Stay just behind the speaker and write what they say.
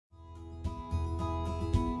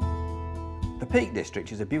Peak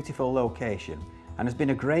District is a beautiful location and has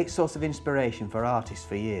been a great source of inspiration for artists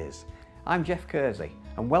for years. I'm Geoff Kersey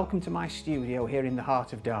and welcome to my studio here in the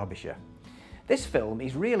heart of Derbyshire. This film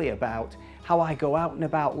is really about how I go out and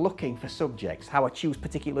about looking for subjects, how I choose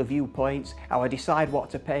particular viewpoints, how I decide what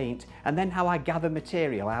to paint, and then how I gather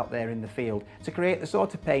material out there in the field to create the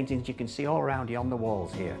sort of paintings you can see all around you on the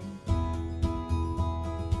walls here.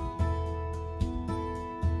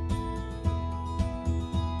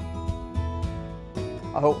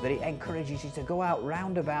 I hope that it encourages you to go out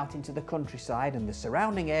roundabout into the countryside and the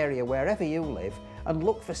surrounding area wherever you live and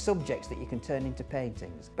look for subjects that you can turn into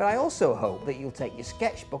paintings. But I also hope that you'll take your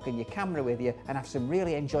sketchbook and your camera with you and have some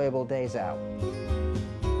really enjoyable days out.